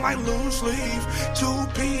running thin like loose leaf. 2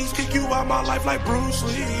 piece, kick you out my life like Bruce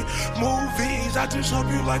Lee. Movies, I just hope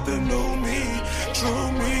you like the new me.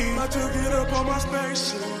 True me, I took it up on my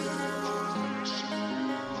spaceship.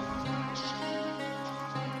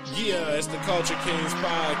 Yeah, it's the Culture Kings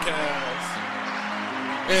podcast.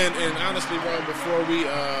 And honestly, bro,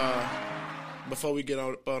 before we get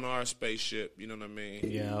on our spaceship, you know what I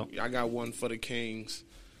mean? Yeah. I got one for the Kings.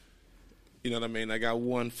 You know what I mean? I got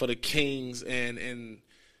one for the Kings, and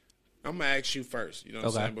I'm gonna ask you first. You know what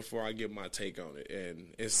I'm saying? Before I give my take on it,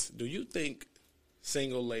 and do you think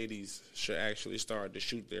single ladies should actually start to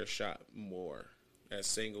shoot their shot more as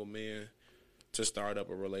single men to start up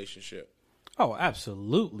a relationship? Oh,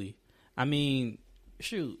 absolutely. I mean,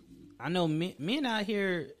 shoot, I know men out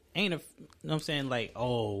here ain't you know what I'm saying, like,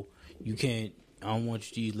 oh, you can't, I don't want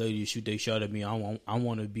these ladies to shoot their shot at me. I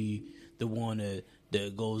want to be the one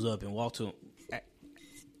that goes up and walks to them.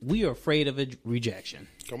 We are afraid of a rejection.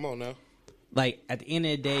 Come on now. Like, at the end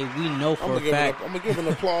of the day, we know for a fact. I'm going to give an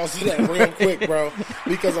applause to that real quick, bro.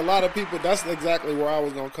 Because a lot of people, that's exactly where I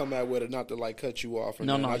was going to come at with it, not to, like, cut you off.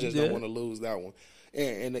 No, I just don't want to lose that one.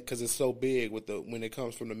 And because it's so big when it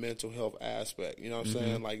comes from the mental health aspect. You know what I'm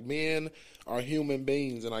saying? Like, men are human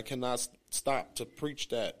beings, and I cannot stop to preach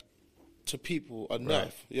that to people enough.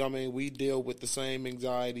 Right. You know what I mean? We deal with the same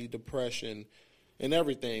anxiety, depression, and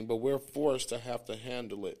everything, but we're forced to have to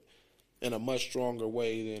handle it in a much stronger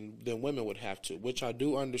way than women would have to, which I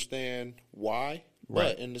do understand why.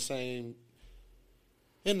 Right. But in the same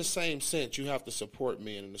sense, you have to support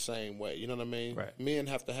men in the same way. You know what I mean? Right. Men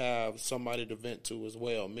have to have somebody to vent to as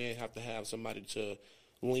well. Men have to have somebody to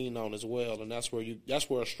lean on as well, and that's where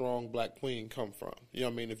a strong black queen come from. You know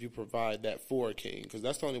what I mean? If you provide that for a king, because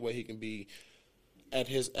that's the only way he can be at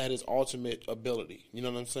his ultimate ability. You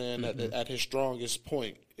know what I'm saying? At his strongest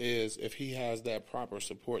point is if he has that proper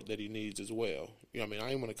support that he needs as well. You know what I mean?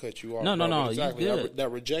 I ain't want to cut you off. No. Exactly. You good.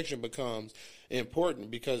 That rejection becomes important,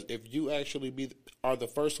 because if you actually are the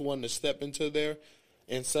first one to step into there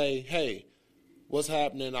and say, hey, what's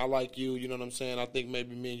happening? I like you. You know what I'm saying? I think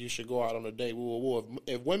maybe me and you should go out on a date.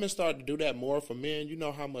 If women start to do that more for men, you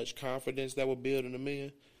know how much confidence that would build in a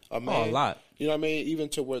man? A lot. You know what I mean? Even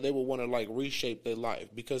to where they would want to, like, reshape their life.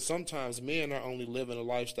 Because sometimes men are only living a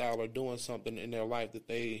lifestyle or doing something in their life that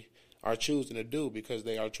they are choosing to do because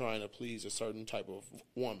they are trying to please a certain type of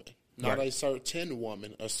woman. Not a certain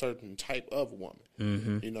woman, a certain type of woman.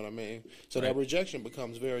 Mm-hmm. You know what I mean? So that rejection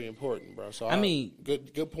becomes very important, bro. So I mean,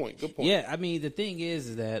 good point. Yeah, I mean, the thing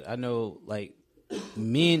is that I know, like,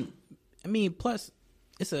 men, I mean, plus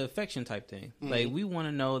it's an affection type thing. Mm-hmm. Like, we want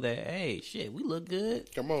to know that, hey, shit, we look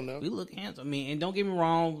good. Come on now. We look handsome. I mean, and don't get me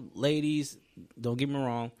wrong, ladies, don't get me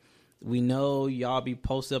wrong. We know y'all be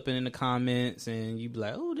post up in the comments and you be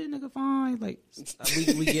like, oh, this nigga fine. Like,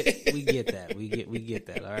 we get that. We get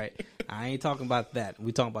that, all right? I ain't talking about that.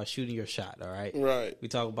 We talking about shooting your shot, all right? Right. We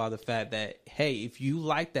talk about the fact that, hey, if you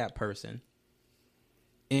like that person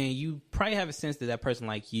and you probably have a sense that that person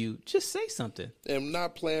like you, just say something. And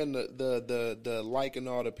not playing the liking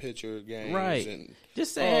all the picture games. Right. And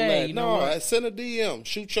just say, hey, you know what? Send a DM.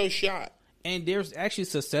 Shoot your shot. And there's actually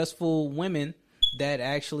successful women that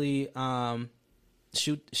actually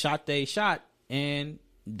shot they shot and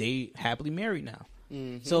they happily married now.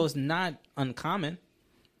 Mm-hmm. So it's not uncommon.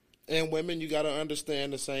 And women, you got to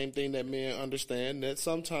understand the same thing that men understand, that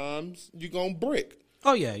sometimes you're going to brick.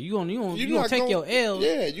 Oh yeah, you gonna take your L.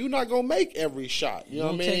 Yeah, you're not gonna make every shot. You know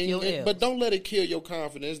what I mean? Take your L. But don't let it kill your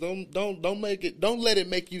confidence. Don't let it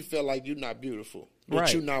make you feel like you're not beautiful.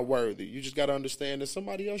 That you're not worthy. You just got to understand that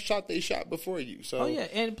somebody else shot their shot before you. So. Oh yeah,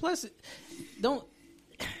 and plus, you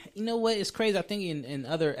know what? It's crazy. I think in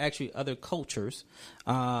other cultures,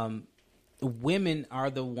 women are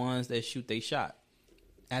the ones that shoot their shot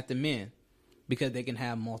at the men because they can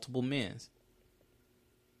have multiple men.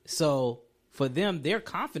 So for them, they're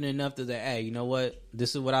confident enough to say, "Hey, you know what?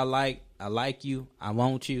 This is what I like. I like you. I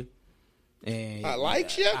want you." And I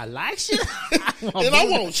like you. I like you. And I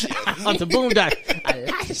want you. On the boondock. I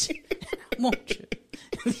like you. I want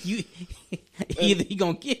you. Either he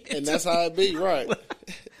gonna get it. And that's how it be, right?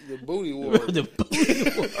 The booty warrior. The booty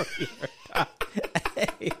warrior.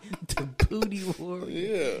 Hey, the booty warrior.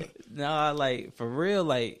 Yeah. Nah, like, for real,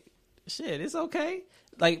 like, shit, it's okay.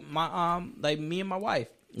 Like, like, me and my wife,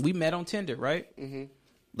 we met on Tinder, right? Mm-hmm.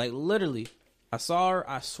 Like, literally, I saw her,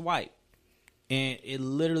 I swiped. And it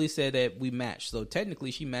literally said that we matched. So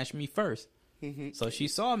technically, she matched me first. Mm-hmm. So she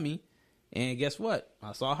saw me, and guess what?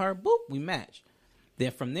 I saw her. Boop, we matched.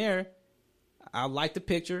 Then from there, I liked the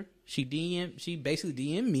picture. She basically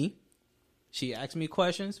DM'd me. She asked me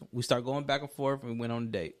questions. We started going back and forth, and we went on a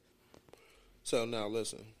date. So now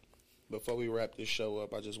listen, before we wrap this show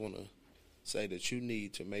up, I just want to say that you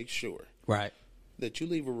need to make sure Right. that you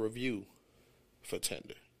leave a review for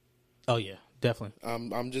Tinder. Oh yeah, definitely.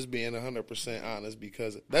 I'm just being 100% honest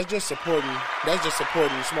because that's just supporting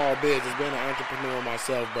small business. Being an entrepreneur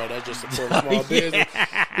myself, bro, that's just supporting small business.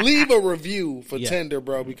 Leave a review for Tinder,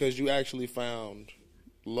 bro, because you actually found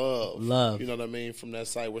love. You know what I mean? From that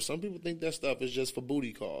site where some people think that stuff is just for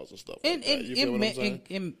booty calls and stuff like that. You feel what I'm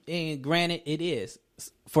saying? And granted, it is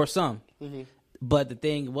for some. Mm-hmm. But the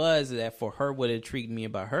thing was that for her, what intrigued me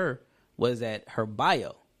about her was that her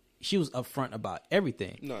bio. She was upfront about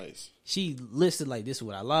everything. Nice. She listed like, this is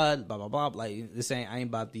what I love, blah, blah, blah. Like, this I ain't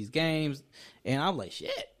about these games. And I'm like,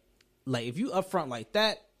 shit. Like, if you upfront like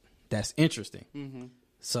that, that's interesting. Mm-hmm.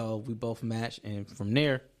 So we both matched. And from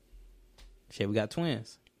there, shit, we got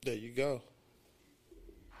twins. There you go.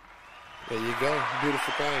 There you go.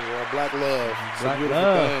 Beautiful thing, bro. Black love. It's a beautiful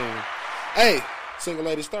thing. Hey, single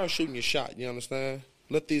ladies, start shooting your shot. You understand?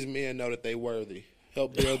 Let these men know that they worthy.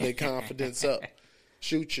 Help build their confidence up.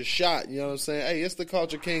 Shoot your shot, you know what I'm saying? Hey, it's the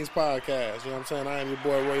Culture Kings podcast, you know what I'm saying? I am your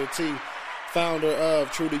boy, Royal T, founder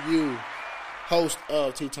of True to You, host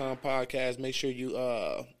of T-Time Podcast. Make sure you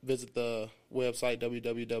visit the website,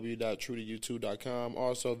 www.truetoyou2.com.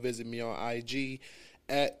 Also, visit me on IG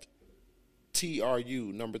at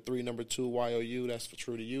TRU, number 3, number 2, YOU. That's for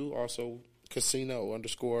True to You. Also,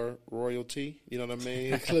 Casino_royalty. You know what I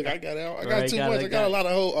mean? Look, I got too much. I got a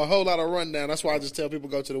whole lot of rundown. That's why I just tell people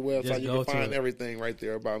go to the website. You can find everything right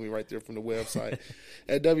there about me right there from the website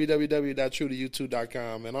at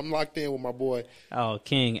www.truetoyou2.com. And I'm locked in with my boy. Oh,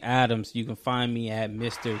 King Adams. You can find me at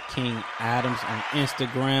Mr. King Adams on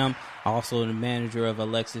Instagram. Also the manager of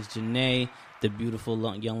Alexis Janae, the beautiful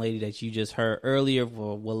young lady that you just heard earlier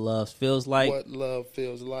for What Love Feels Like. What Love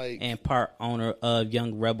Feels Like. And part owner of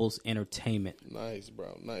Young Rebels Entertainment. Nice,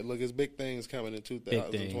 bro. Nice. Look, it's big things coming in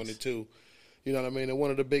 2022. You know what I mean? And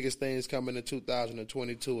one of the biggest things coming in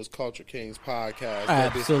 2022 is Culture Kings Podcast.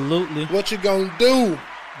 Absolutely. Baby. What you gonna do?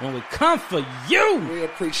 When we come for you. We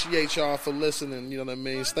appreciate y'all for listening. You know what I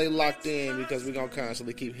mean? Stay locked in because we're going to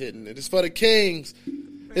constantly keep hitting it. It's for the kings.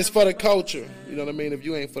 It's for the culture. You know what I mean? If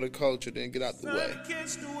you ain't for the culture, then get out the way.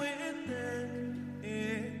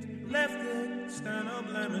 Stand up,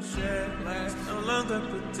 let me share. No longer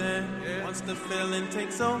pretend. Once the feeling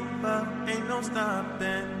takes over, ain't no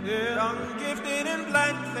stopping. Young, gifted, and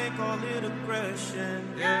black, fake all it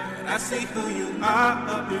aggression. I see who you are,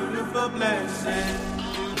 a beautiful blessing.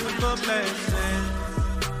 Beautiful blessing.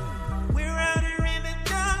 We're out here in the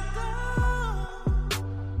jungle.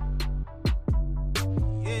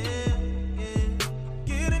 Yeah.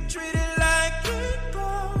 Getting treated like it goes.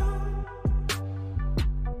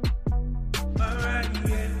 Alright,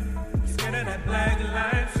 yeah. Scared of that black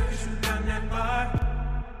life, so you shoot down that bar.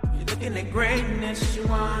 You're looking at greatness, you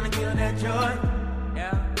wanna kill that joy.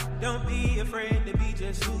 Yeah. Don't be afraid to be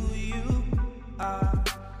just who you are.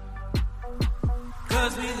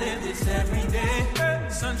 Cause we live this every day.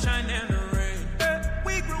 Sunshine and the rain.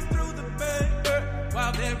 We grew through the pain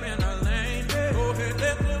while they're in our lane. Go ahead,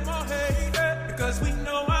 let them all hate. Because we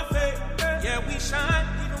know our fate. Yeah, we shine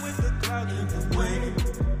even with the clouds in the way.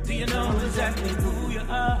 Do you know exactly who you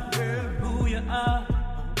are? Who you are?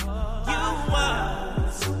 You are a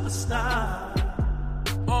superstar.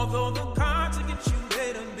 Although the cards against you,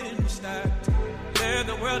 they done been stacked. Let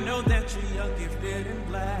the world know that you're young, gifted, and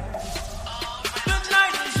black. The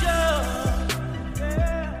night is young.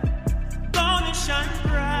 Gone and shine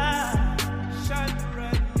bright. Shine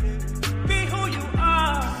bright, yeah. Be who you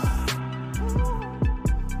are.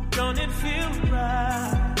 Don't it feel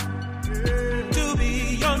right? To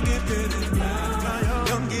be young, gifted, and black.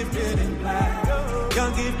 Young, gifted, and black.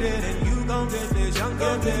 Young, gifted, and you gon' get this. Young,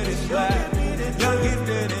 gifted, and black. Young,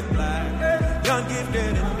 gifted, and black. Young,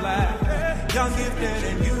 gifted, and black. Young, gifted,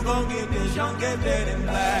 and you gon' get this. Young, gifted, and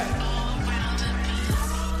black.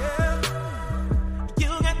 You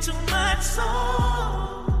got too much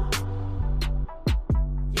soul.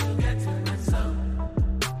 You got too much soul.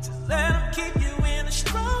 Just let them keep you in a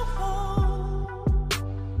stronghold.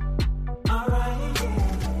 Alright,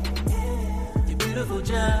 yeah. You're beautiful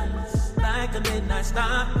just like a midnight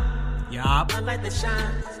star. Yup. A light that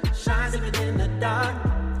shines even in the dark.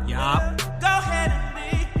 Yup. Go ahead and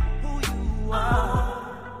be who you are.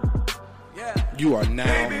 Yeah. You are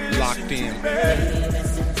now locked in.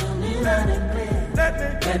 Listen to me loud and clear.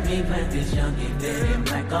 Let me plant this young gifted and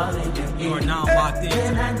black all in your ear. You are now locked in.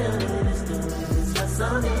 And I know it's doing this for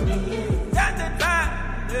so many years. Got that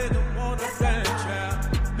vibe, make them wanna dance,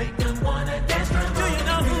 child. Make them wanna dance. Do you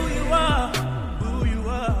know who you are? Who you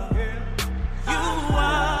are? You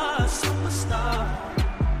are a superstar.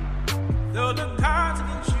 Though the cards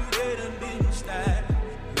against you, they done been stacked.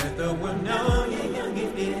 Let the world know you're young,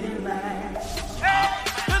 gifted, and black.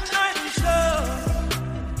 The night is young,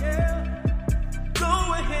 yeah. Go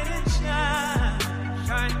ahead and shine,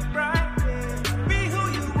 shine bright, yeah. Be who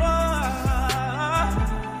you are.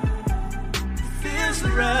 Feels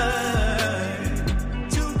right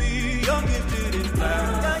to be young, gifted, and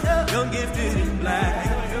black. Young, gifted, and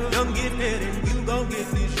black. Young, gifted, and you gon' get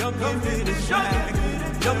this. Young, gifted, and black.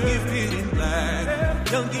 Young, gifted, and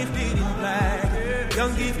black. Young, gifted, and black.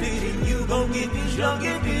 Young, gifted, and you gon' get this. Young,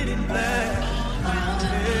 gifted, and black.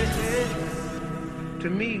 To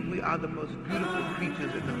me, we are the most beautiful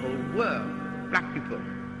creatures in the whole world, black people.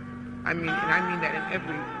 I mean, and I mean that in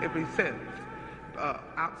every sense,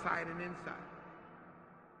 outside and inside.